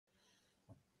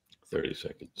30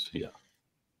 seconds. Yeah.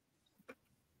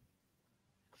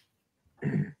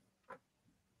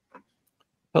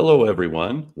 Hello,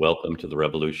 everyone. Welcome to the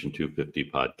Revolution 250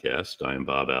 podcast. I am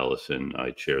Bob Allison.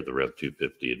 I chair the Rev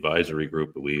 250 advisory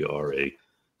group. We are a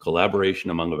collaboration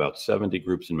among about 70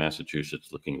 groups in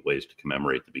Massachusetts looking at ways to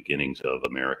commemorate the beginnings of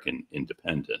American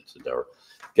independence. And our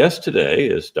guest today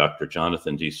is Dr.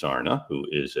 Jonathan D. Sarna, who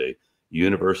is a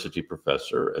university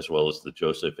professor, as well as the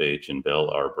Joseph H. and Belle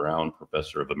R. Braun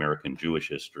Professor of American Jewish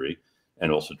History,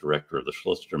 and also director of the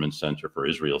Schlosterman Center for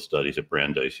Israel Studies at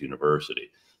Brandeis University.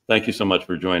 Thank you so much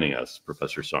for joining us,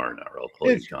 Professor Sarna. I'll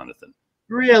call you Jonathan.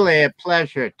 Really a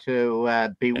pleasure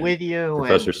to be with you.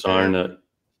 Professor Sarna.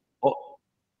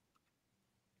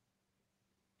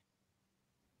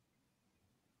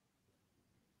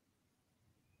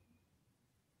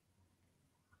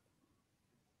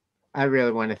 I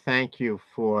really want to thank you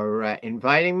for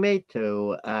inviting me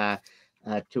to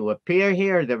appear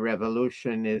here. The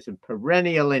revolution is a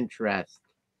perennial interest.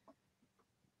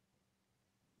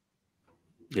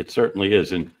 It certainly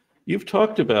is. And you've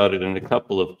talked about it in a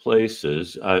couple of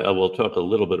places. I will talk a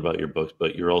little bit about your books,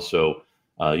 but you're also,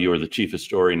 you are the chief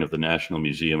historian of the National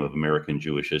Museum of American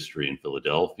Jewish History in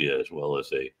Philadelphia, as well as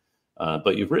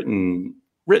but you've written,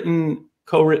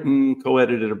 co-written,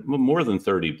 co-edited more than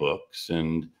 30 books.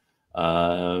 And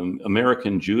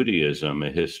American Judaism,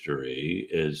 a History,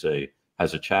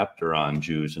 has a chapter on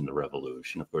Jews in the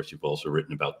Revolution. Of course, you've also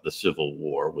written about the Civil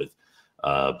War with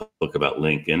a book about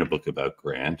Lincoln, a book about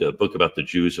Grant, a book about the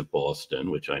Jews of Boston,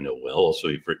 which I know well. Also,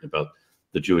 you've written about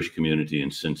the Jewish community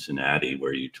in Cincinnati,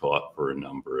 where you taught for a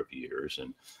number of years.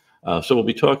 And so we'll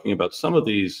be talking about some of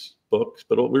these books,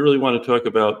 but we really want to talk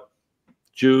about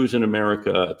Jews in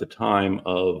America at the time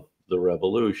of the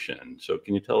Revolution. So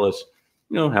can you tell us,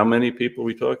 how many people are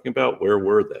we talking about? Where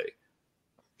were they?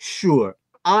 Sure.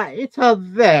 It's a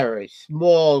very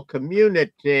small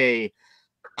community.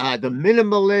 The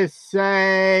minimalists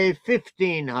say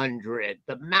 1,500.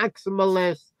 The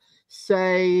maximalists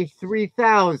say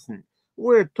 3,000.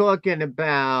 We're talking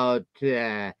about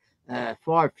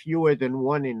far fewer than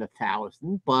 1 in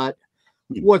 1,000. But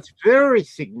what's very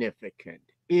significant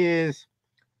is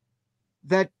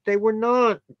that they were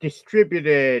not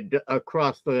distributed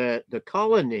across the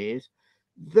colonies.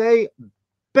 They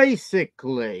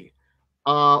basically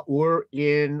were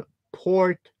in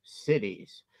port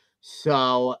cities.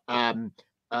 So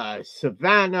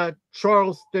Savannah,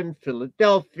 Charleston,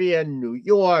 Philadelphia, New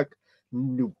York,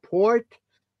 Newport,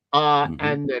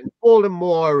 and then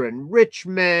Baltimore and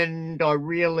Richmond are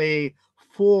really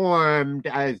formed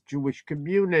as Jewish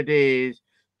communities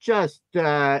just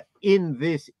in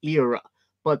this era.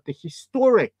 But the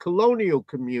historic colonial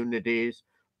communities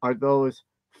are those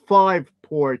 5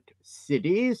 port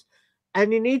cities.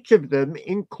 And in each of them,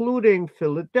 including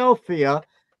Philadelphia,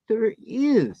 there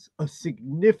is a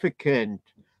significant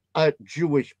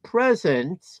Jewish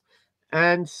presence.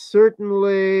 And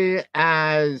certainly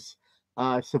as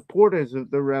supporters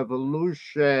of the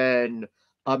revolution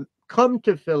come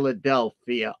to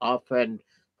Philadelphia, often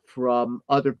from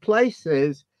other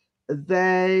places,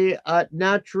 they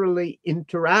naturally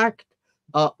interact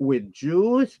with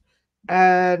Jews.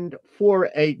 And for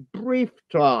a brief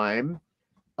time,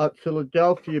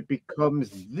 Philadelphia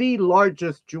becomes the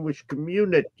largest Jewish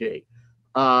community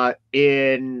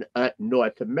in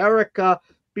North America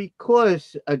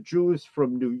because Jews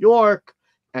from New York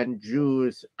and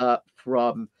Jews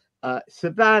from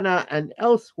Savannah and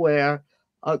elsewhere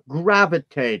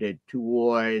gravitated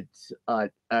towards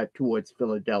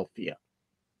Philadelphia.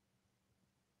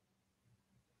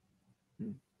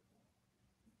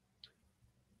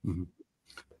 Mm-hmm.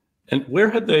 And where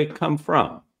had they come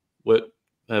from? What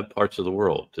parts of the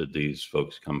world did these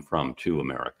folks come from to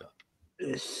America?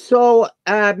 So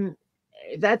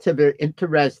that's a very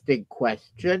interesting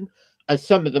question.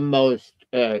 Some of the most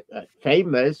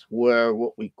famous were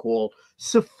what we call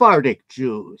Sephardic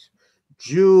Jews,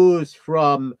 Jews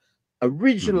from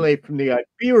originally from the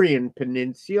Iberian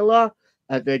Peninsula.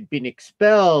 They'd been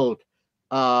expelled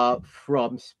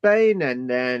from Spain and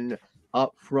then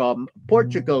from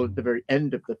Portugal at the very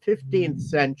end of the 15th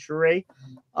century.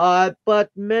 But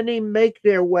many make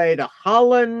their way to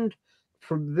Holland.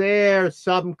 From there,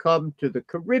 some come to the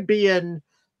Caribbean,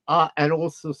 and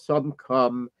also some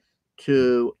come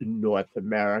to North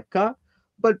America.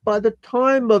 But by the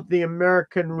time of the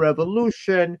American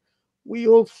Revolution, we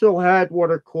also had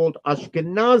what are called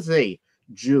Ashkenazi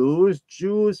Jews,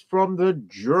 Jews from the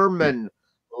German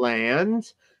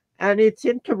lands. And it's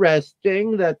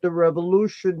interesting that the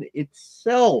revolution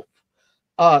itself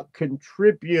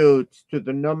contributes to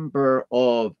the number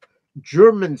of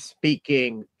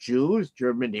German-speaking Jews.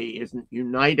 Germany isn't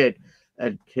united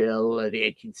until the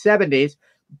 1870s,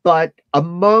 but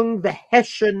among the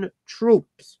Hessian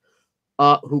troops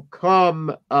who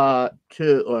come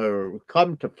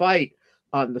to fight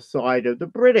on the side of the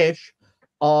British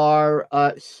are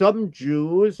some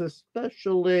Jews,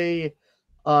 especially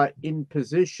in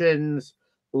positions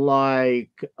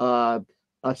like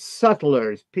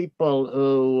sutlers, people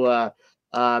who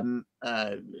um,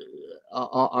 uh,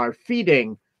 are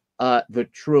feeding the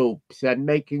troops and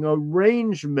making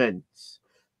arrangements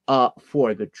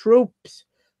for the troops.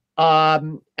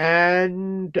 An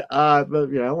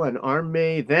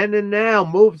army then and now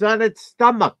moves on its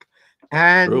stomach.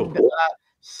 And True.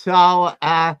 so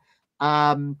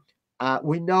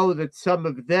we know that some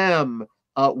of them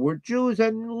were Jews,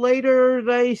 and later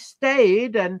they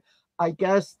stayed. And I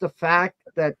guess the fact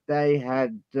that they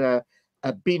had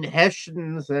been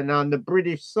Hessians and on the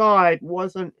British side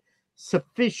wasn't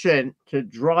sufficient to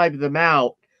drive them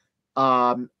out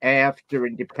after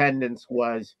independence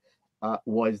was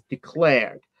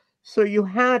declared. So you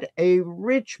had a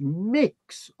rich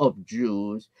mix of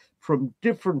Jews from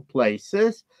different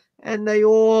places, and they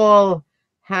all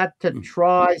had to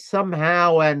try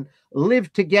somehow and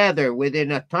live together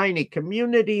within a tiny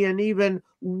community and even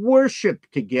worship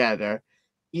together,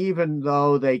 even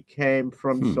though they came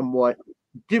from somewhat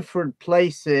different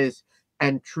places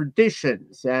and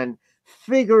traditions. And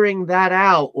figuring that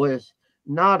out was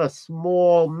not a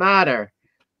small matter,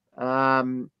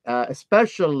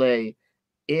 especially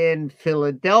in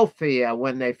Philadelphia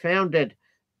when they founded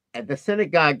the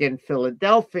synagogue in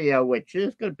Philadelphia, which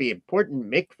is going to be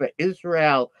important mikveh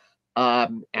Israel,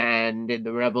 and in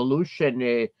the revolution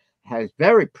it has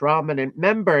very prominent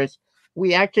members.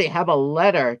 We actually have a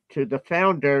letter to the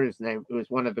founder. His name was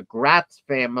one of the Gratz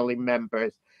family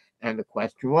members, and the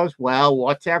question was, well,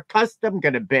 what's our custom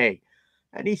going to be?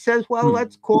 And he says, well,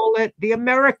 let's call it the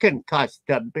American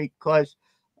custom, because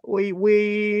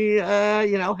we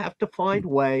have to find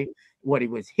way. What he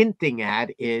was hinting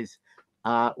at is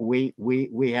we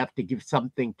have to give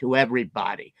something to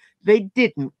everybody. They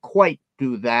didn't quite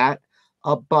do that,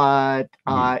 but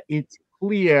it's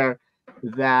clear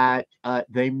that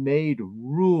they made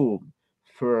room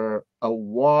for a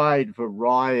wide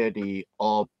variety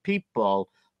of people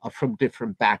from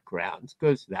different backgrounds,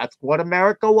 because that's what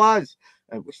America was.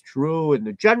 It was true in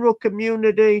the general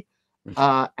community.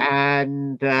 Who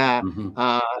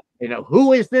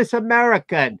is this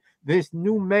American? This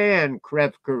new man,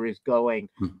 Krevker is going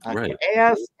Right. to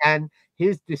ask, and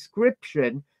his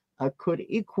description could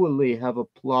equally have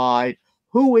applied.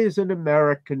 Who is an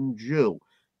American Jew?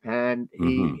 And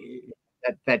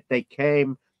that they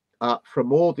came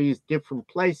from all these different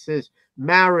places,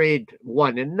 married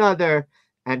one another,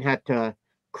 and had to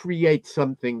create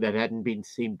something that hadn't been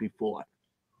seen before.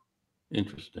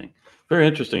 Interesting. Very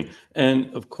interesting.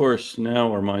 And of course,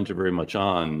 now our minds are very much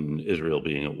on Israel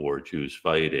being at war, Jews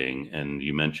fighting, and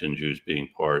you mentioned Jews being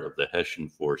part of the Hessian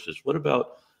forces. What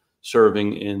about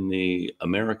serving in the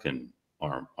American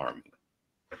army?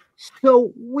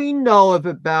 So we know of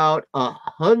about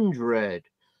 100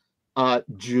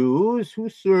 Jews who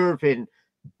serve in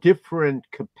different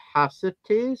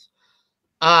capacities.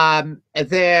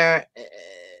 There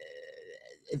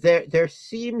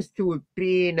seems to have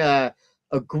been a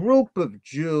group of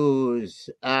Jews,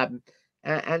 and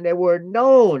they were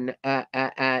known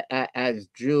as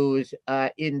Jews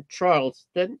in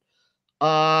Charleston,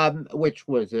 which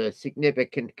was a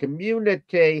significant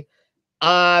community.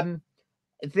 Um,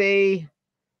 they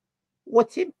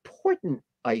What's important,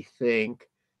 I think,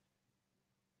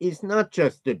 is not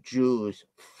just the Jews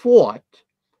fought,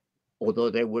 although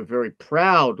they were very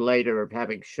proud later of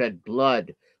having shed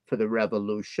blood for the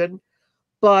revolution,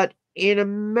 but in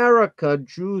America,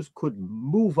 Jews could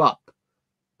move up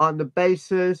on the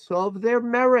basis of their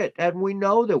merit. And we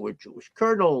know there were Jewish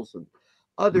colonels and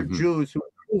other Jews who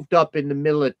moved up in the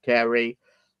military.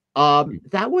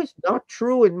 That was not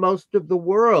true in most of the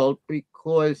world,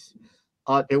 because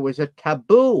there was a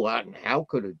taboo on how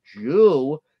could a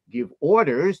Jew give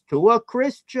orders to a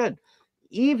Christian.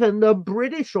 Even the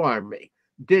British Army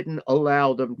didn't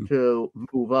allow them to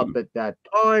move up at that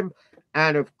time.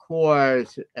 And of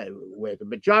course, where the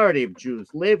majority of Jews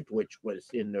lived, which was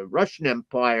in the Russian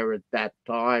Empire at that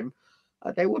time,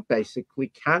 they were basically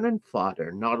cannon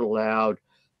fodder, not allowed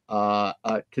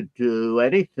to do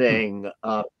anything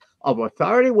of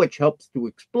authority, which helps to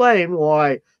explain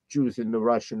why Jews in the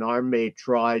Russian army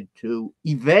tried to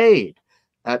evade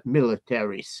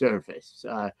military service.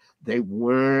 They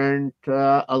weren't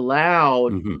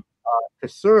allowed to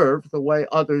serve the way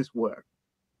others were.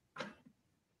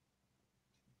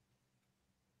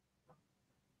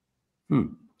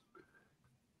 Hmm.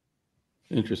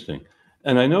 Interesting.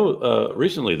 And I know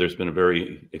recently there's been a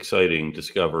very exciting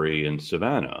discovery in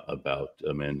Savannah about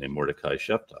a man named Mordecai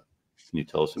Shefta. Can you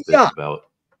tell us a bit Yeah,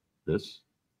 about this?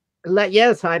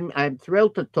 yes, I'm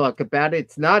thrilled to talk about it.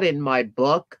 It's not in my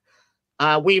book.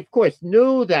 We of course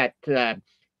knew that the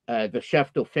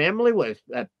Sheftel family was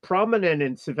prominent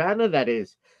in Savannah. That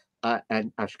is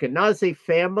an Ashkenazi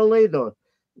family, the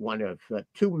one of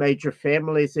two major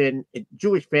families in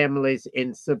Jewish families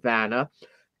in Savannah.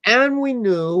 And we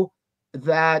knew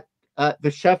that the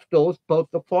Sheftels, both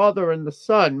the father and the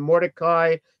son,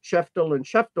 Mordecai Sheftel and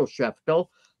Sheftel,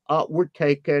 were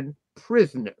taken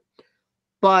prisoner.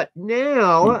 But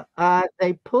Hmm. now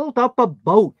they pulled up a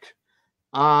boat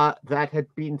that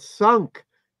had been sunk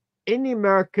in the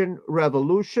American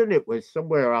Revolution. It was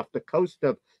somewhere off the coast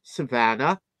of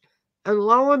Savannah. And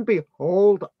lo and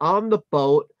behold, on the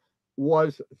boat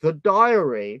was the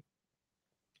diary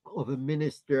of a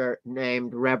minister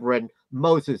named Reverend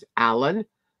Moses Allen.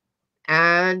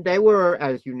 And they were,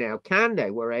 as you now can,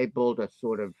 they were able to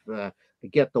sort of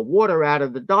get the water out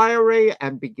of the diary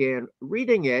and began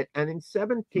reading it. And in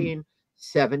Hmm.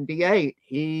 1778,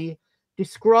 he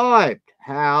described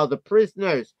how the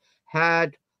prisoners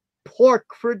had pork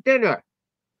for dinner.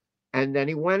 And then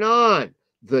he went on,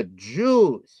 the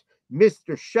Jews,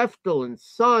 Mr. Sheftel and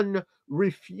son,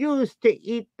 refused to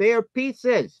eat their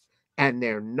pieces, and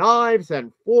their knives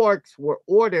and forks were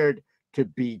ordered to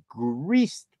be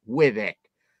greased with it.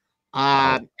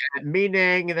 Wow. Um,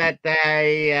 Meaning that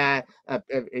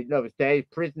in those days,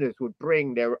 prisoners would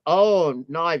bring their own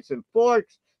knives and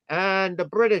forks, and the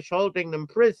British holding them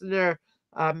prisoner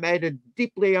made it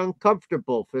deeply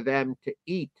uncomfortable for them to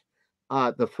eat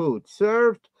the food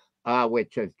served,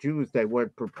 which as Jews they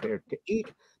weren't prepared to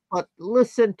eat. But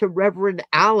listen to Reverend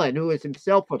Allen, who is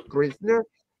himself a prisoner.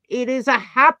 It is a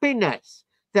happiness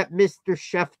that Mr.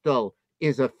 Sheftel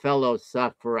is a fellow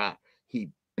sufferer. He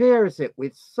bears it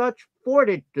with such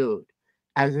fortitude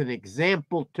as an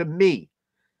example to me.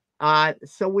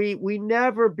 So we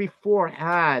never before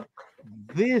had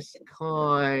this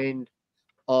kind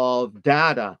of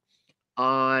data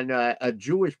on a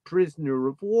Jewish prisoner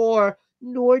of war,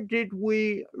 nor did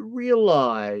we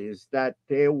realize that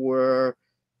there were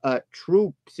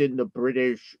troops in the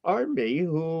British Army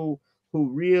who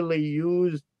really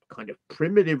used kind of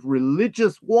primitive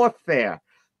religious warfare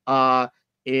uh,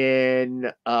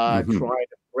 in Hmm. trying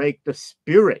to break the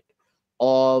spirit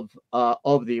of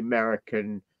the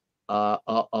American of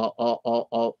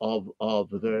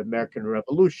the American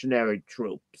Revolutionary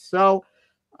troops. So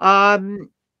um,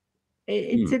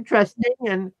 it's Hmm. interesting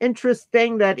and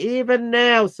interesting that even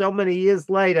now, so many years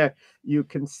later, you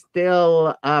can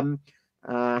still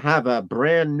have a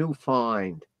brand new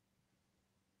find.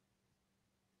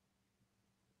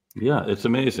 Yeah, it's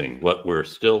amazing what we're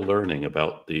still learning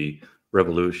about the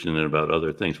revolution and about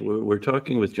other things. We're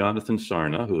talking with Jonathan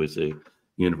Sarna, who is a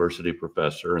university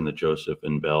professor and the Joseph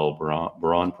and Belle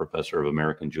Braun Professor of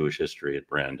American Jewish History at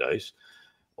Brandeis,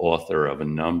 author of a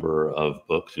number of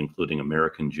books, including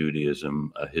American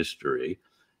Judaism, a History.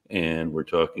 And we're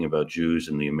talking about Jews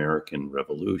in the American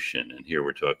Revolution. And here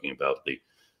we're talking about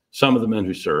some of the men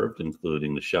who served,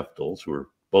 including the Sheftels, who were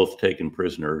both taken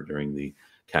prisoner during the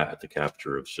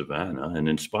capture of Savannah, and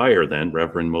inspire then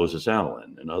Reverend Moses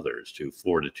Allen and others to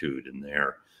fortitude in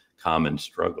their common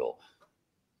struggle.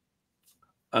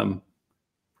 Um,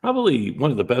 Probably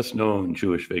one of the best known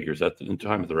Jewish figures at the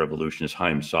time of the revolution is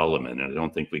Haim Solomon, and I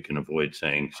don't think we can avoid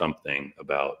saying something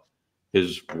about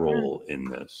his role in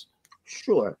this.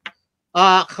 Sure.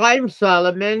 Chaim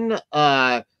Solomon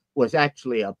was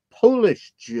actually a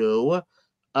Polish Jew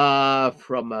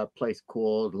from a place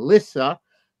called Lissa.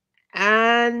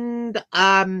 And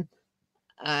uh,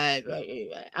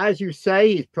 as you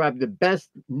say, he's probably the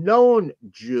best known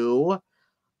Jew.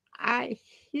 I,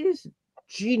 his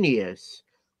genius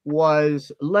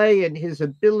lay in his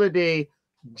ability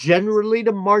generally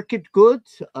to market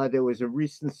goods. There was a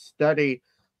recent study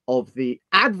of the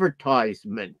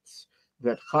advertisements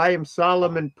that Chaim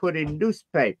Solomon put in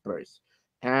newspapers,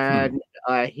 Hmm. and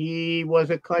he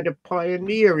was a kind of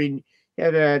pioneer. He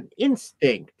had an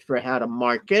instinct for how to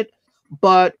market,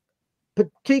 but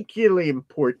particularly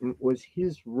important was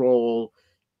his role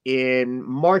in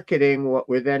marketing what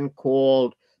were then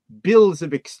called bills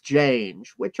of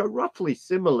exchange, which are roughly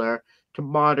similar to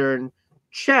modern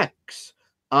checks.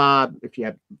 If you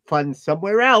have funds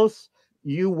somewhere else,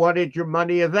 you wanted your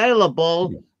money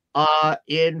available Hmm.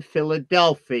 in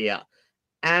Philadelphia.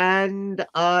 And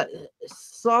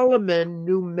Solomon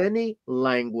knew many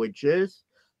languages,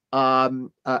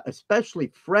 especially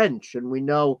French. And we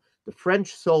know the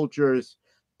French soldiers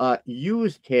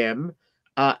used him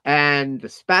and the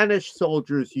Spanish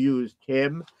soldiers used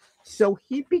him. So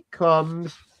he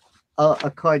becomes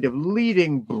a kind of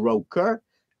leading broker.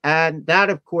 And that,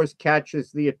 of course,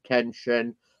 catches the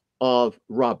attention of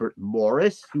Robert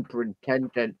Morris,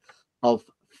 superintendent of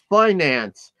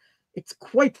finance. It's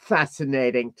quite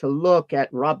fascinating to look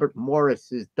at Robert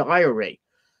Morris's diary.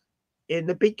 In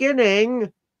the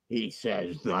beginning, he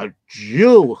says, the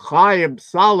Jew Chaim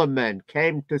Solomon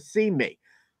came to see me.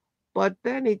 But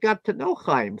then he got to know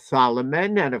Chaim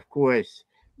Solomon and, of course,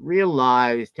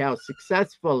 realized how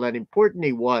successful and important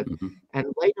he was. Mhm.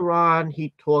 And later on,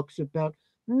 he talks about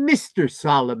Mr.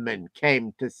 Solomon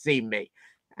came to see me.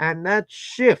 And that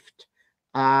shift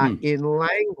Hmm. in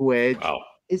language Wow.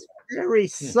 is very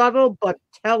Yeah. subtle but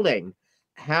telling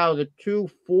how the two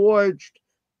forged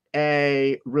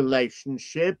a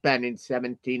relationship. And in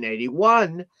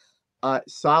 1781,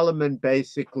 Solomon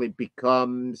basically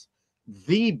becomes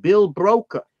the bill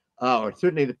broker, or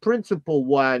certainly the principal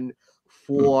one Hmm.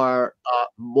 for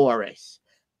Morris.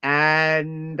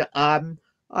 And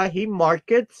he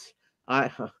markets,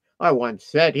 I, I once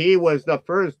said he was the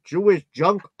first Jewish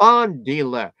junk bond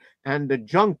dealer, and the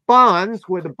junk bonds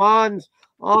were the bonds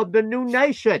of the new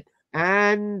nation.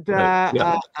 And Right.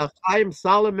 Yeah. Chaim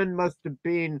Solomon must have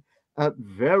been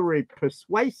very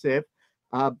persuasive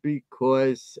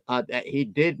because he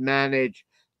did manage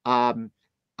um,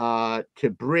 to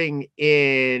bring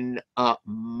in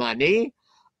money.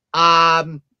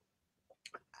 Um,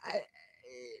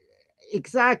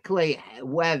 exactly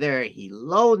whether he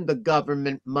loaned the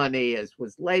government money, as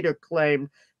was later claimed,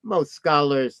 most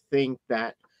scholars think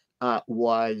that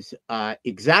was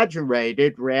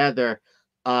exaggerated. Rather,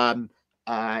 um,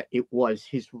 it was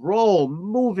his role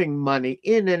moving money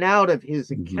in and out of his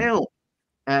Mhm. account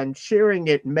and sharing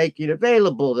it and making it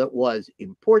available that was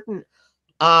important.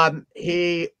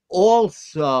 He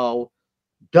also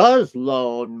does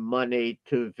loan money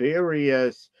to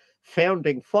various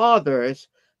founding fathers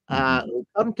Mhm. who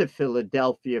come to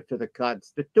Philadelphia for the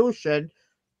Constitution.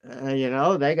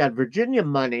 They got Virginia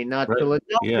money, not Right. Yeah.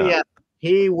 Philadelphia.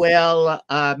 He will,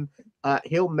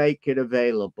 he'll make it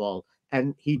available.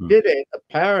 And he Mm. did it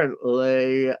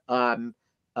apparently on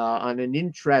an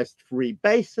interest free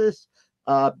basis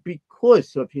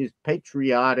because of his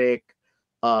patriotic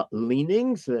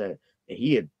leanings.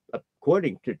 He had,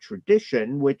 according to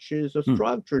tradition, which is a Hmm.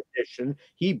 strong tradition,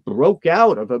 he broke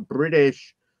out of a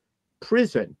British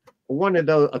prison. One of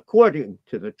those, according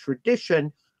to the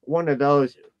tradition, one of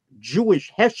those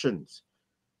Jewish Hessians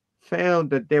found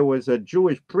that there was a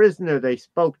Jewish prisoner. They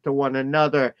spoke to one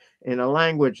another in a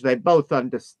language they both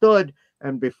understood.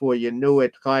 And before you knew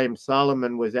it, Chaim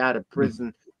Solomon was out of Hmm.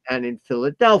 prison and in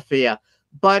Philadelphia.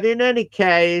 But in any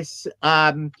case,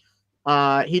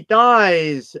 he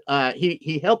dies.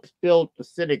 He helps build the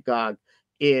synagogue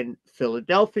in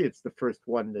Philadelphia. It's the first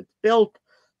one that's built,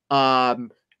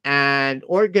 um, and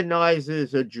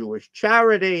organizes a Jewish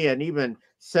charity, and even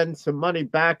sends some money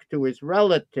back to his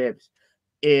relatives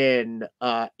in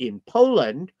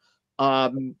Poland.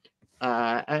 Um,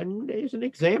 and is an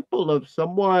example of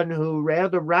someone who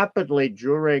rather rapidly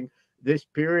during this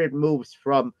period moves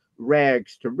from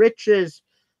rags to riches.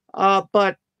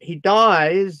 But he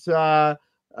dies in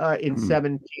Hmm.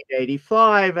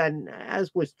 1785, and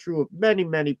as was true of many,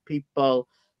 many people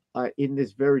in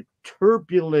this very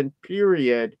turbulent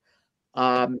period,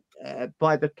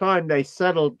 by the time they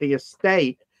settled the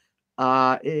estate,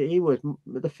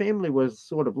 the family was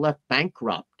sort of left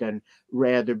bankrupt and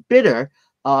rather bitter.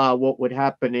 What would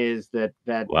happen is that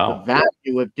the Wow.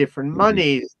 value of different Mhm.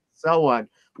 monies, so on,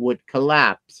 would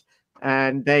collapse,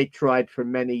 and they tried for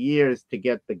many years to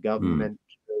get the Hmm. government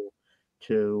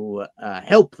to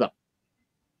help them.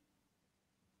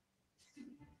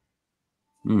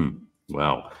 Hmm.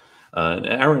 Wow.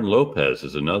 Aaron Lopez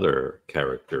is another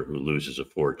character who loses a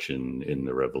fortune in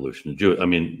the Revolution. I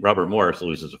mean, Robert Morris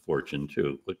loses a fortune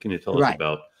too. What can you tell us Right,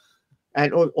 about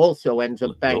and also ends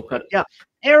up bankrupt. Lopez? Yeah,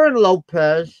 Aaron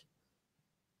Lopez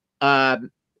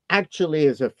um, actually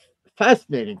is a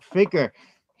fascinating figure.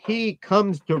 He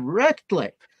comes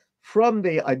directly from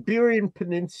the Iberian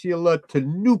Peninsula to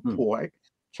Hmm. Newport,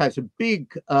 which has a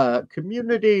big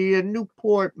community in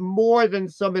Newport, more than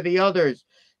some of the others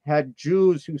had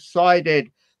Jews who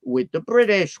sided with the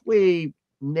British. We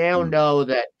now Hmm. know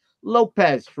that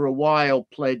Lopez, for a while,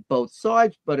 played both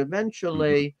sides, but Mhm.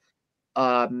 eventually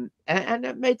and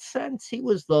it made sense. He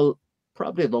was the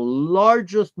probably the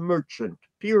largest merchant,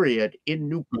 period, in Hmm.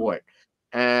 Newport,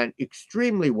 and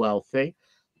extremely wealthy.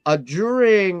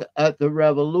 During the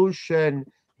Revolution,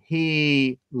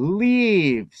 he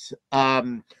leaves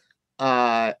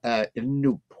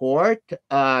Newport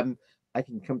I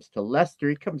think he comes to Leicester.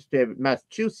 He comes to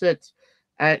Massachusetts,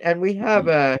 and we have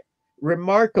a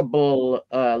remarkable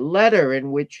letter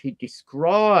in which he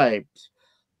describes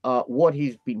what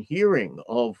he's been hearing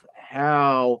of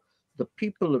how the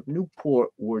people of Newport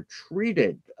were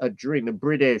treated during the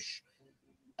British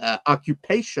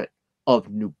occupation of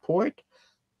Newport.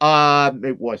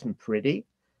 It wasn't pretty.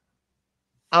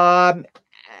 Um,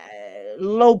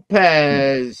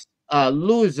 Lopez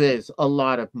loses a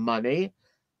lot of money.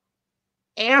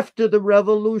 After the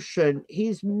revolution,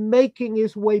 he's making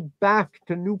his way back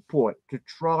to Newport to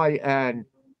try and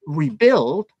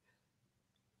rebuild,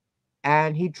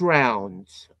 and he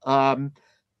drowns.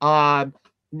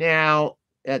 Now,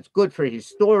 that's good for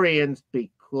historians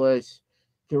because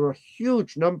there are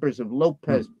huge numbers of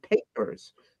Lopez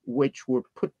papers which were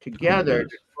put together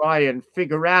to try and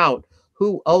figure out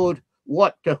who owed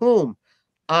what to whom.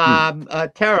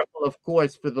 Terrible, of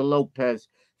course, for the Lopez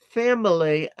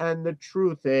family. And the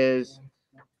truth is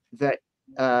that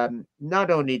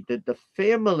not only did the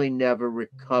family never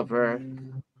recover,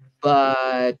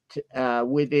 but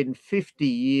within 50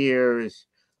 years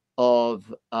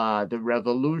of the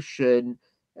revolution,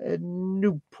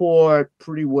 Newport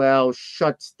pretty well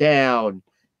shuts down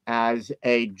as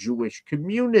a Jewish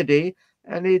community,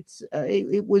 and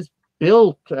it was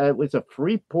built. It was a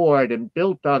free port and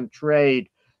built on trade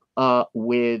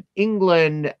with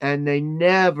England, and they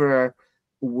never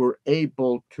were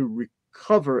able to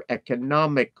recover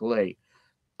economically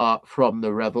from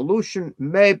the revolution.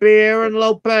 Maybe Aaron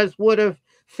Lopez would have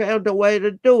found a way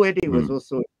to do it. He was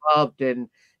also involved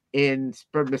in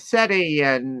spermaceti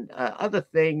and other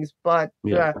things, but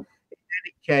in any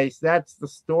case, that's the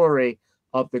story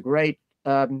of the great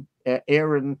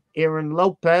Aaron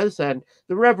Lopez and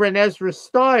the Reverend Ezra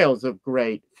Stiles of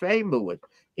great fame, who was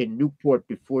in Newport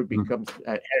before he becomes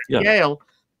at Yale,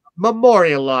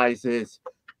 memorializes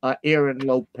Aaron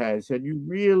Lopez, and you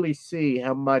really see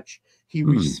how much he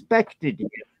respected him.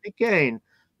 Again,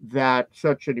 that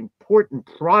such an important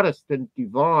Protestant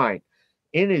divine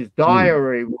in his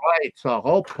diary writes a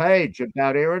whole page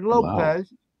about Aaron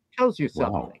Lopez. Tells you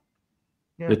something.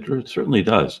 Yeah. It certainly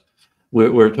does.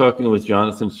 We're talking with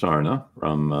Jonathan Sarna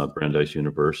from Brandeis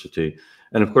University.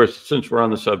 And of course, since we're on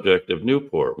the subject of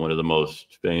Newport, one of the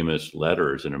most famous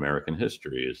letters in American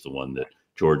history is the one that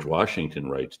George Washington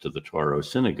writes to the Toro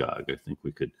Synagogue. I think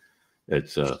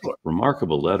it's a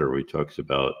remarkable letter where he talks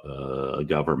about a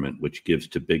government which gives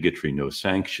to bigotry no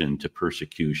sanction, to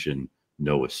persecution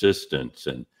no assistance,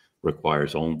 and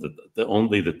requires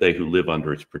only that they who live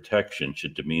under its protection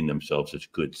should demean themselves as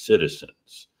good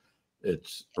citizens.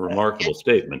 It's a remarkable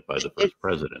statement by the first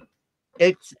president.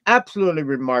 It's absolutely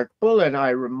remarkable, and I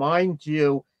remind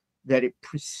you that it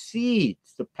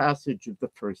precedes the passage of the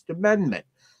First Amendment.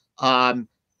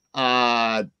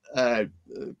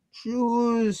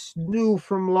 Jews knew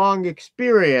from long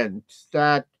experience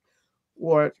that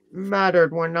what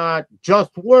mattered were not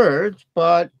just words,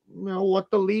 but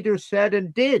what the leader said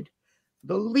and did.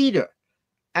 The leader,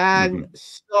 and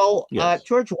so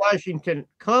George Washington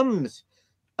comes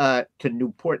to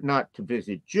Newport not to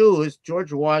visit Jews.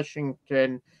 George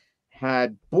Washington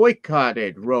had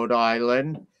boycotted Rhode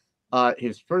Island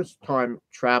his first time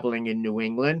traveling in New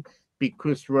England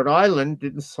because Rhode Island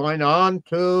didn't sign on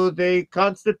to the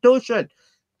Constitution.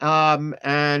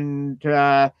 And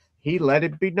he let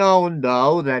it be known,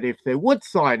 though, that if they would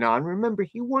sign on, remember,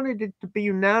 he wanted it to be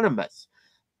unanimous.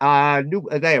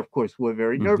 They, of course, were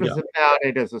very nervous about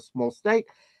it as a small state.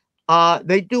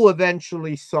 They do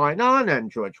eventually sign on, and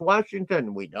George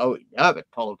Washington, we know he never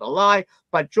told a lie,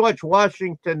 but George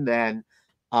Washington then,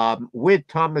 with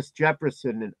Thomas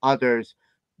Jefferson and others,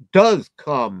 does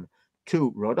come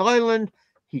to Rhode Island.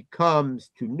 He comes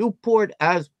to Newport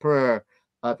as per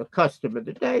the custom of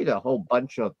the day. A whole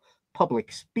bunch of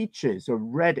public speeches are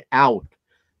read out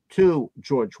to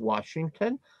George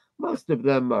Washington. Most of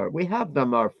them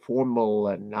are formal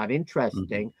and not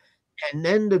interesting. And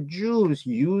then the Jews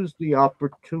use the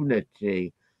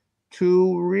opportunity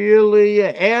to really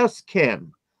ask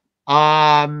him,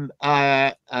 how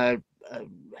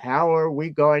are we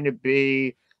going to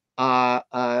be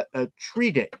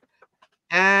treated?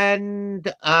 And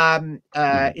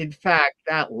in fact,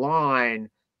 that line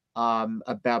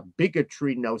about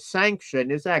bigotry, no sanction,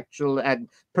 is actually, and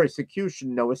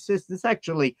persecution, no assistance,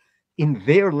 actually in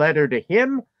their letter to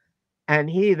him. And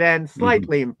he then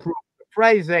slightly improved the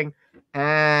phrasing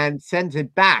and sends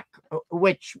it back,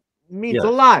 which means a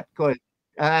lot because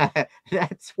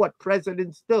that's what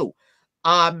presidents do.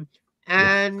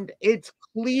 And it's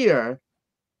clear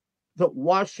that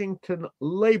Washington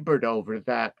labored over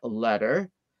that letter.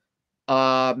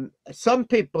 Some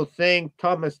people think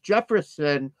Thomas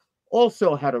Jefferson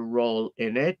also had a role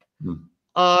in it.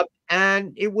 Hmm.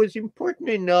 And it was important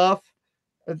enough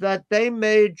that they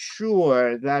made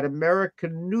sure that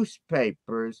American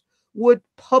newspapers would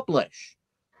publish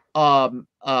the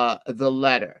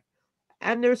letter.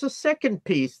 And there's a second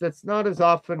piece that's not as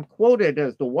often quoted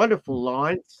as the wonderful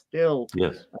line, still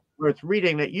Yes. worth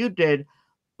reading, that you did,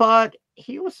 but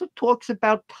he also talks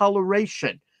about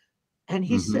toleration. And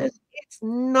he Hmm. says it's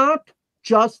not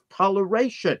just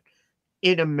toleration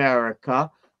in America.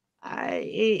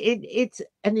 It's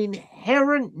an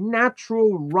inherent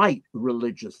natural right,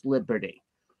 religious liberty.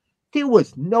 There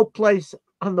was no place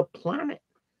on the planet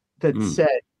that Mm.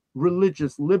 said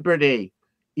religious liberty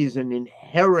is an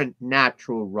inherent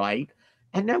natural right.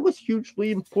 And that was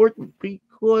hugely important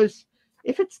because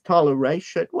if it's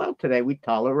toleration, well, today we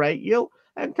tolerate you,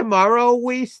 and tomorrow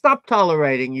we stop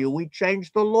tolerating you. We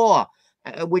change the law,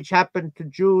 which happened to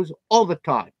Jews all the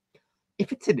time.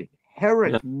 If it's an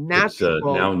inherent Yeah. It's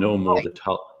natural now no more right,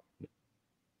 the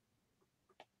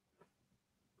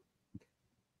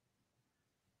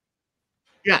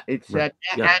yeah, it's right.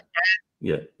 that. Yeah.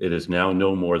 Yeah. It is now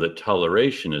no more that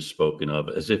toleration is spoken of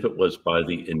as if it was by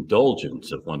the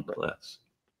indulgence of one class.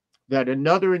 That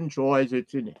another enjoys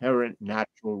its inherent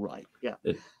natural right. Yeah.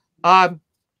 It, Um,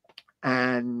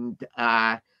 and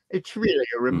it's really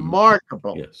a mhm.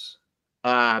 remarkable Yes.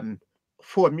 um,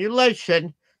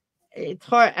 formulation. It's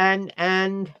hard,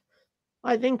 and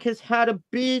I think has had a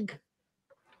big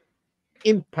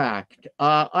impact.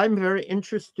 I'm very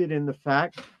interested in the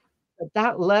fact that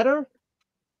that letter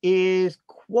is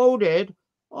quoted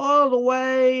all the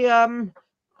way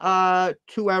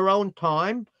to our own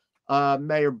time.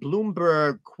 Mayor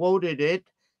Bloomberg quoted it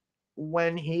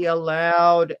when he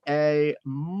allowed a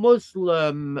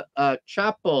Muslim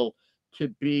chapel to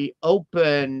be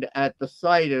opened at the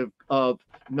site of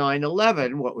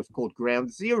 9/11, what was called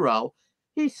Ground Zero.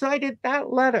 He cited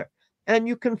that letter, and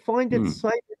you can find it Mm.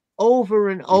 cited over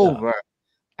and Yeah. over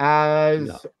Yeah.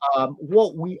 as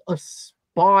what we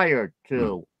aspire Mm.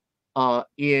 to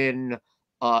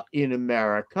in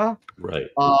America. Right.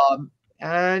 Um,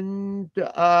 and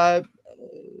I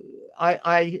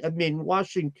mean,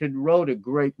 Washington wrote a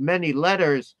great many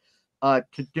letters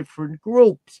to different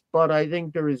groups, but I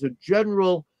think there is a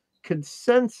general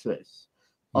consensus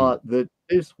Mm. that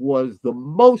this was the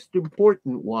most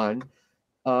important one,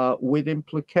 with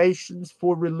implications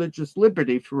for religious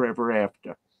liberty forever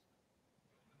after.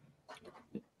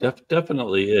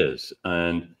 Definitely is.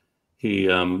 And he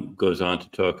goes on to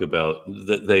talk about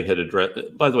that they had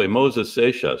addressed, by the way, Moses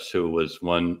Seixas, who was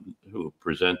one who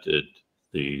presented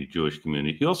the Jewish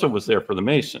community. He also was there for the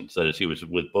Masons. That is, he was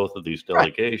with both of these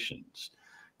Right. delegations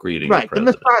greeting the Right. The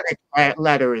president. Masonic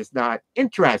letter is not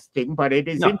interesting, but it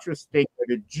is No. interesting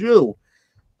that a Jew,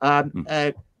 um, Mm.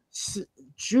 uh,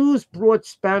 Jews brought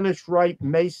Spanish Rite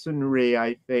Masonry,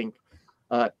 I think,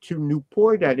 to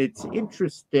Newport, and it's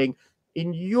interesting.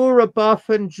 In Europe,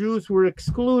 often Jews were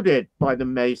excluded by the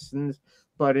Masons,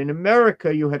 but in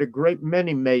America, you had a great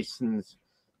many Masons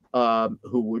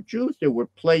who were Jews. There were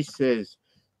places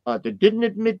that didn't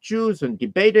admit Jews and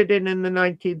debated it in the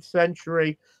 19th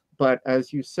century. But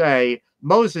as you say,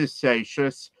 Moses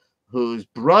Seixas, whose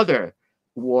brother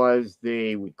was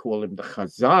we call him the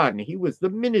Chazan, he was the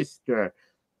minister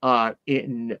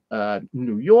in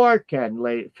New York and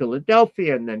late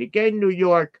Philadelphia, and then again New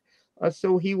York.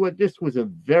 So this was a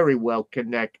very well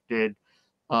connected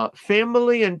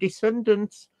family, and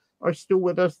descendants are still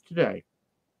with us today.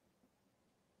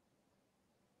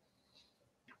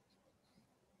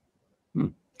 Hmm.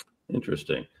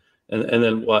 Interesting. And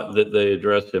then what that they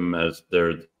address him as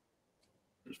they're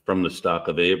from the stock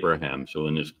of Abraham. So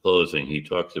in his closing, he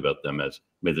talks about them as,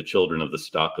 may the children of the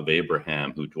stock of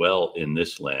Abraham who dwell in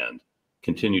this land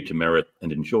continue to merit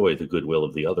and enjoy the goodwill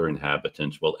of the other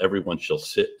inhabitants, while everyone shall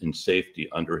sit in safety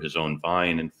under his own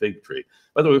vine and fig tree.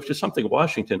 By the way, which is something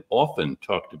Washington often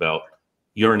talked about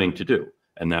yearning to do.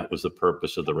 And that was the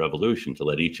purpose of the revolution, to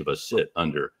let each of us sit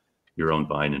under your own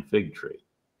vine and fig tree.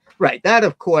 Right. That,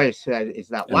 of course, is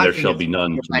not And there shall Washington's be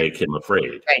none to make him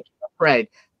afraid. afraid.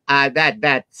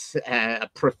 That's a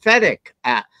prophetic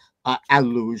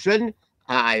allusion.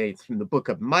 It's from the book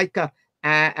of Micah,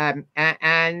 and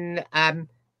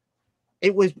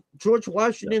it was George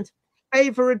Washington's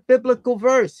favorite biblical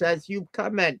verse, as you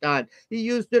comment on. He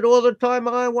used it all the time.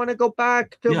 I want to go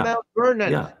back to Yeah. Mount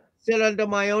Vernon, Yeah. sit under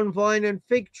my own vine and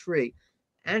fig tree.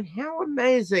 And how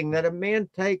amazing that a man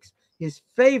takes his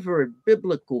favorite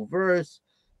biblical verse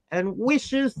and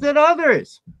wishes that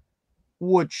others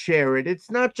would share it.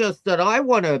 It's not just that I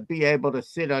want to be able to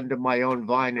sit under my own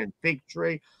vine and fig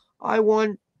tree. I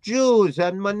want Jews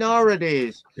and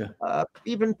minorities, Yeah.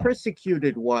 even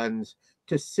persecuted ones,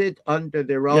 to sit under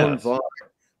their own Yes. vine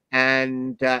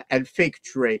and fig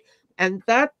tree. And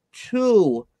that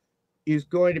too is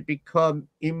going to become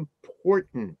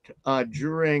important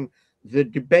during the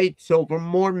debates over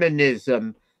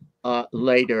Mormonism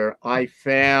later. I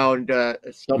found Hmm.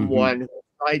 someone who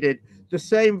cited the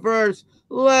same verse,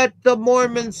 let the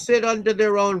Mormons sit under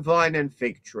their own vine and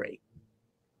fig tree.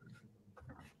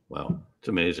 Wow. It's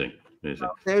amazing. Amazing.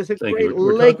 There's a Thank you. great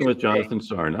We're talking with legacy. Jonathan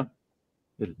Sarna.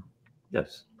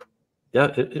 Yes. Yeah,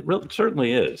 it really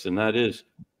certainly is. And that is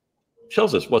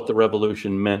tells us what the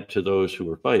revolution meant to those who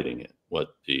were fighting it,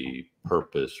 what the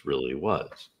purpose really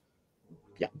was.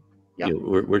 Yeah. Yeah.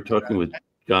 We're talking with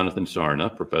Jonathan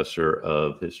Sarna, professor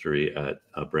of history at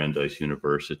Brandeis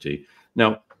University.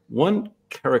 Now, one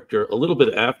character a little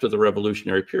bit after the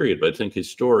revolutionary period, but I think his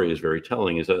story is very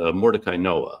telling, is Mordecai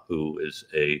Noah, who is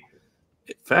a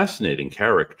fascinating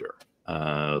character,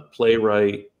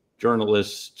 playwright,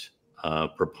 journalist,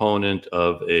 proponent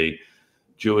of a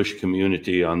Jewish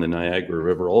community on the Niagara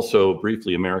River, also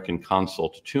briefly American consul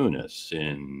to Tunis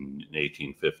in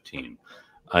 1815.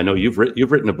 I know you've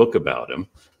written a book about him.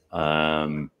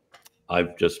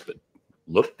 I've just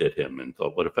looked at him and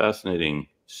thought, what a fascinating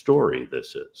story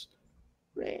this is.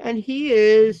 And he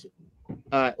is,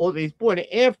 although he's born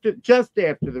just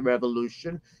after the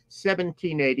revolution,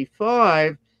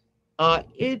 1785.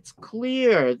 It's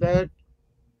clear that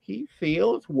he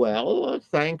feels, well,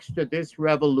 thanks to this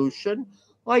revolution,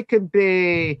 I can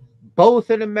be both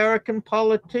an American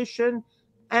politician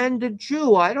and a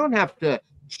Jew. I don't have to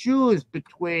choose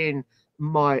between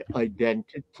my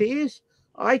identities.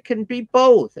 I can be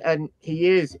both. And he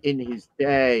is, in his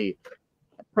day,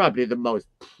 probably the most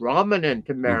prominent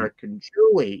Mhm. American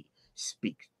Jew. He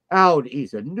speaks out.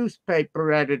 He's a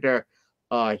newspaper editor.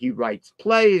 He writes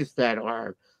plays that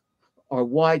are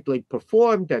widely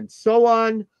performed and so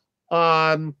on.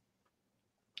 Um,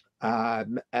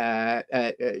 and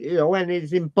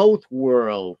is in both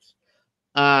worlds.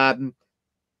 Um,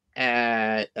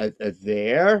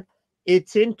 there,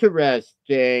 it's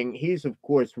interesting. He's of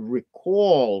course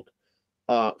recalled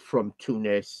from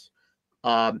Tunis,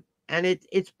 and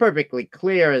it's perfectly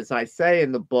clear, as I say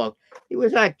in the book, he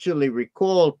was actually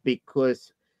recalled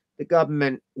because the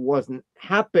government wasn't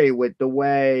happy with the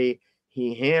way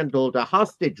he handled a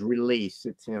hostage release.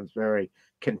 It sounds very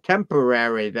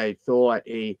contemporary. They thought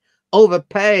he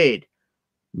overpaid.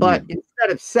 But Mm. instead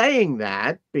of saying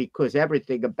that, because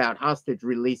everything about hostage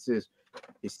releases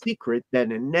is secret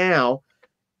then and now,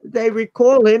 they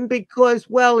recall him because,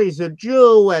 well, he's a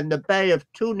Jew, and the Bay of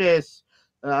Tunis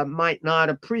might not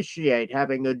appreciate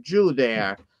having a Jew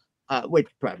there, which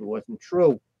probably wasn't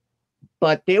true.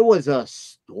 But there was a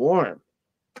storm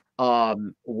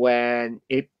when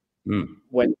it Mm.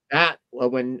 when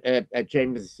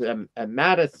James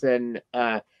Madison,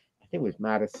 I think it was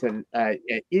Madison,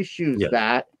 issues Yes.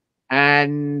 that,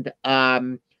 and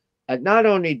not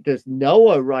only does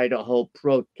Noah write a whole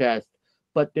protest,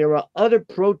 but there are other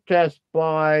protests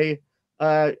by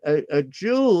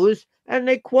Jews, and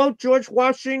they quote George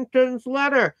Washington's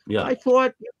letter. Yeah. I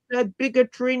thought you said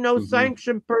bigotry, no Hmm.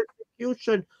 sanction,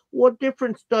 persecution. What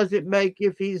difference does it make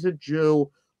if he's a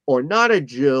Jew or not a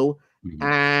Jew? Hmm.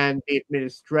 And the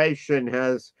administration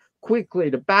has quickly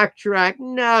to backtrack.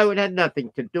 No, it had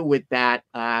nothing to do with that.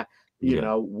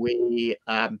 Yeah.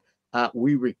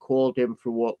 We recalled him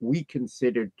for what we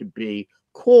considered to be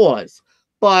cause,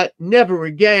 but never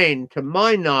again, to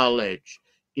my knowledge,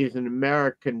 is an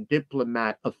American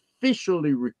diplomat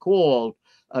officially recalled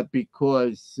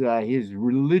because his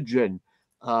religion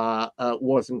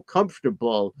wasn't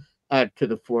comfortable to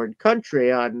the foreign country.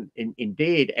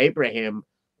 Indeed, Abraham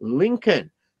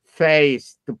Lincoln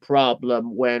faced the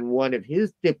problem when one of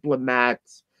his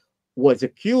diplomats was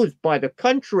accused by the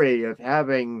country of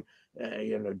having,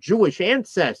 Jewish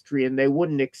ancestry, and they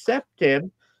wouldn't accept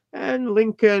him. And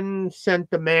Lincoln sent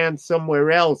the man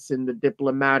somewhere else in the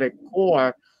diplomatic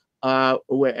corps,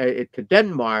 to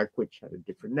Denmark, which had a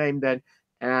different name then,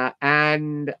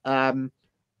 and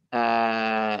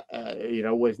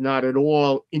was not at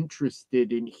all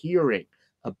interested in hearing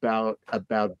about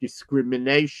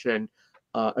discrimination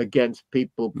against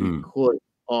people Mm. because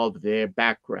of their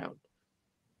background.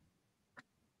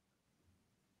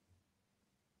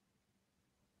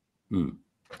 Mm.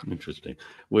 Interesting.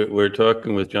 We're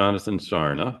talking with Jonathan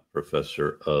Sarna,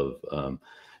 professor of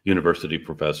university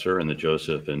professor and the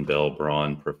Joseph and Belle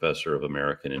Braun Professor of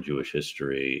American and Jewish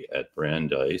History at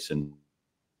Brandeis. And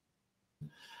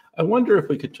I wonder if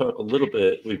we could talk a little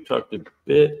bit. We've talked a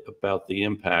bit about the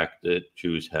impact that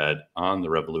Jews had on the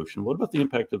revolution. What about the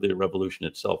impact of the revolution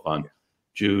itself on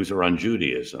Jews or on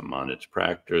Judaism, on its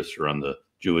practice, or on the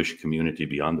Jewish community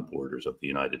beyond the borders of the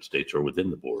United States or within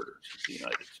the borders of the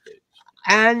United States?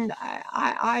 And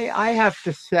I have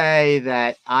to say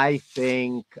that I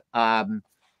think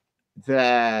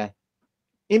the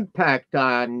impact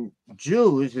on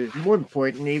Jews is more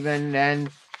important even than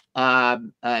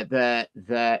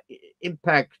the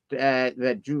impact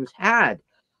that Jews had.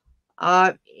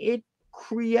 It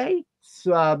creates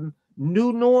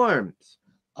new norms.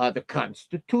 The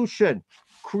Constitution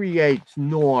creates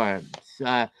norms.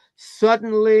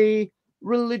 Suddenly,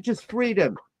 religious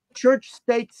freedom,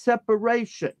 church-state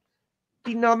separation,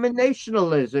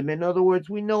 denominationalism. In other words,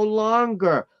 we no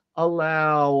longer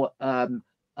allow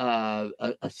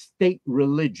a state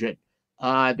religion.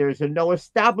 There's a no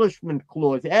establishment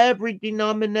clause. Every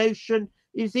denomination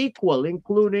is equal,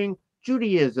 including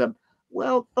Judaism.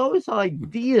 Well, those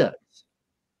ideas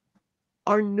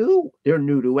are new. They're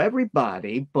new to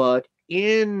everybody, but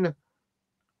in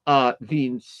the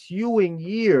ensuing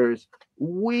years,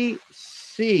 we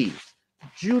see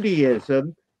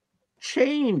Judaism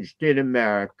changed in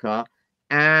America,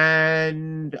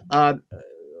 and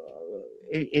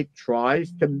it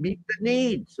tries to meet the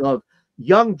needs of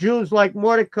young Jews like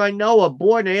Mordecai Noah,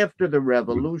 born after the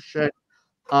revolution,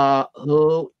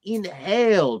 who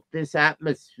inhaled this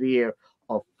atmosphere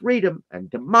of freedom and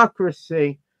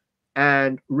democracy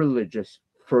and religious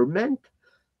ferment.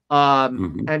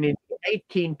 And in the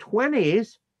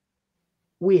 1820s,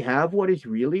 we have what is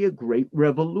really a great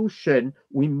revolution.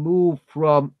 We move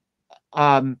from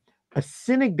a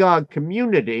synagogue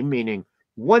community, meaning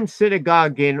one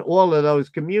synagogue in all of those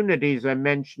communities I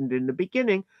mentioned in the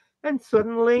beginning, and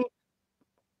suddenly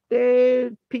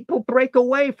people break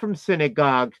away from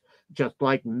synagogues, just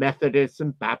like Methodists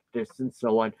and Baptists and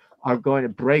so on are going to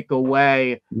break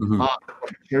away from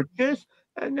churches,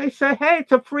 and they say, hey,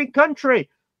 it's a free country.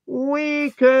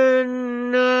 We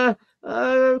can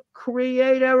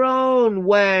create our own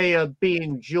way of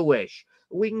being Jewish.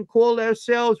 We can call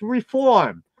ourselves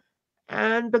Reform.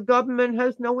 And the government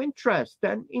has no interest.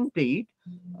 And indeed,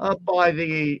 by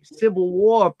the Civil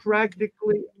War,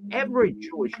 practically every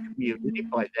Jewish community,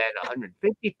 by then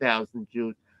 150,000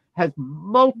 Jews, has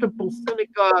multiple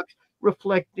synagogues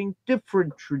reflecting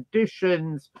different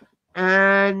traditions.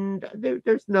 And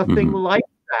there's nothing like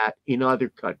that in other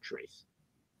countries.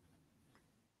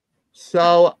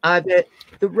 So the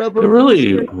revolution... It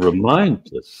really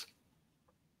reminds us.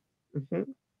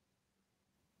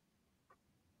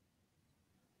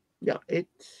 Yeah,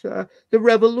 it's the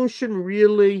revolution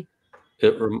really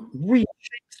reshapes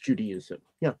Judaism.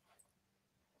 Yeah.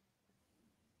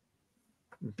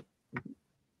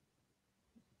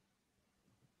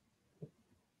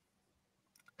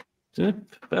 It's a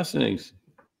fascinating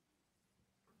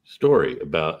story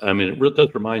about, I mean, it does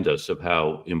remind us of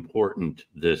how important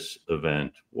this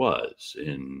event was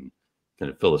in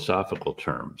kind of philosophical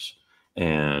terms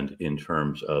and in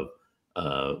terms of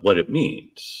what it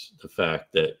means. The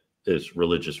fact that this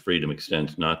religious freedom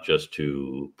extends not just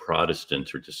to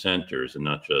Protestants or dissenters and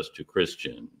not just to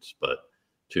Christians, but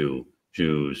to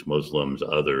Jews, Muslims,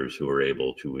 others who are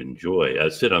able to enjoy,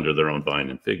 sit under their own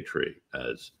vine and fig tree,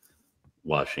 as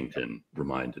Washington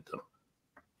reminded them.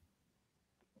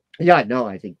 Yeah, no,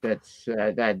 I think that's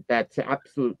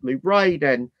absolutely right,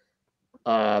 and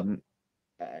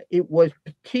it was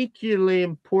particularly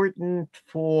important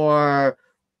for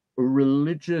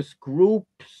religious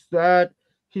groups that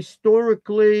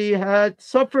historically had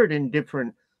suffered in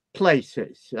different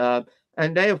places.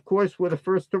 And they, of course, were the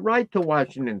first to write to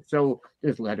Washington. So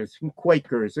there's letters from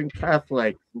Quakers and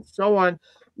Catholics and so on.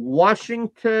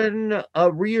 Washington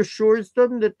reassures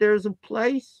them that there's a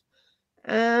place.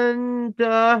 And,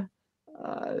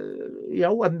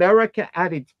 America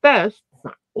at its best, it's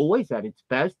not always at its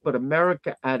best, but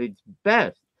America at its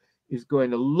best is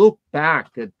going to look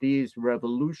back at these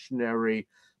revolutionary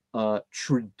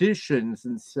traditions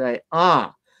and say,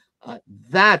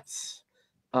 that's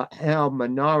how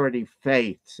minority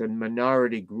faiths and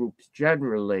minority groups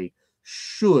generally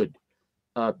should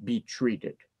be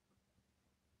treated.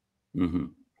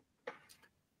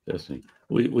 Fascinating.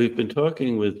 We've been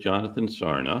talking with Jonathan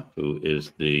Sarna, who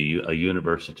is a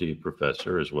university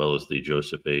professor, as well as the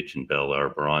Joseph H. and Belle R.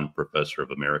 Braun Professor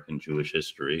of American Jewish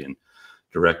History and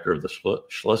director of the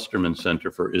Schlusterman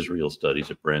Center for Israel Studies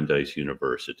at Brandeis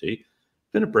University.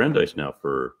 Been at Brandeis now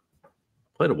for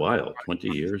quite a while, 20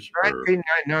 years?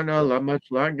 No,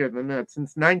 much longer than that,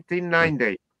 since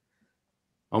 1990.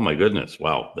 Oh my goodness,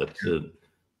 wow, that's good.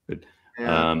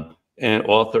 Yeah. and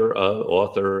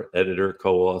author, editor,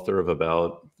 co-author of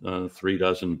about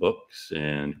 36 books,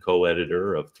 and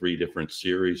co-editor of 3 different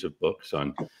series of books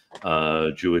on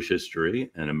Jewish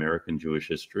history and American Jewish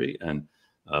history, and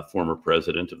former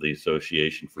president of the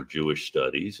Association for Jewish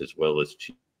Studies, as well as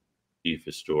chief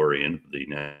historian of the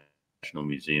National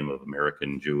Museum of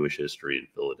American Jewish History in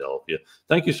Philadelphia.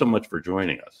 Thank you so much for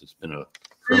joining us. It's been a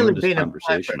tremendous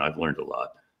conversation. I've learned a lot.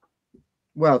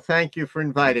 Well, thank you for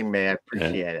inviting me. I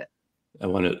appreciate it. I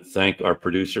want to thank our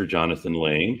producer, Jonathan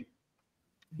Lane.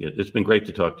 It's been great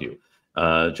to talk to you.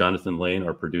 Jonathan Lane,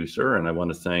 our producer, and I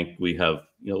want to thank, we have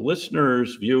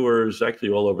listeners, viewers, actually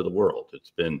all over the world.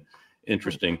 It's been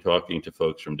interesting talking to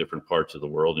folks from different parts of the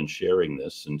world and sharing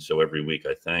this. And so every week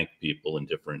I thank people in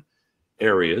different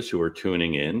areas who are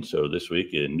tuning in. So this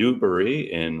week in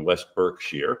Newbury in West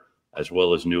Berkshire, as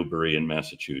well as Newbury in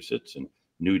Massachusetts, and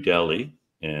New Delhi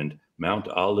and Mount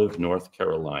Olive, North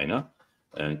Carolina,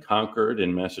 and Concord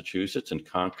in Massachusetts, and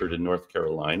Concord in North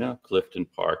Carolina, Clifton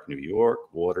Park, New York,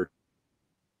 Watertown,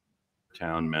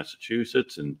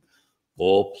 Massachusetts, and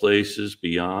all places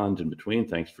beyond and between.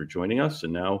 Thanks for joining us.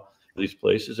 And now these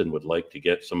places and would like to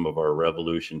get some of our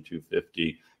Revolution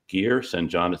 250 gear, send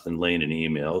Jonathan Lane an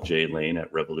email,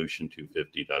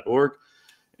 jlane@revolution250.org.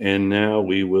 And now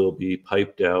we will be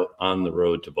piped out on the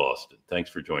road to Boston. Thanks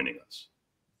for joining us.